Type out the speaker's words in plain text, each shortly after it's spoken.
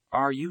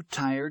Are you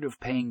tired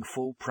of paying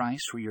full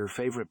price for your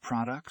favorite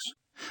products?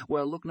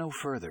 Well, look no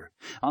further.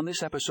 On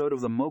this episode of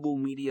the Mobile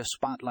Media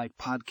Spotlight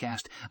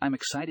podcast, I'm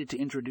excited to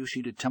introduce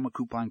you to Temu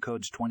Coupon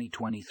Codes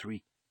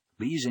 2023.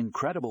 These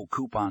incredible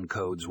coupon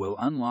codes will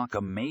unlock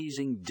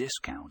amazing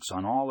discounts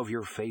on all of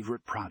your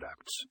favorite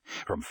products.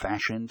 From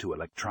fashion to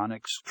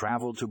electronics,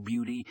 travel to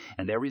beauty,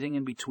 and everything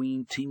in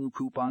between, Temu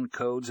Coupon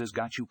Codes has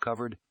got you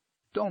covered.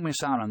 Don't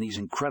miss out on these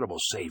incredible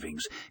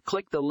savings.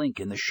 Click the link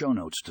in the show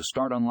notes to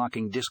start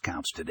unlocking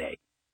discounts today.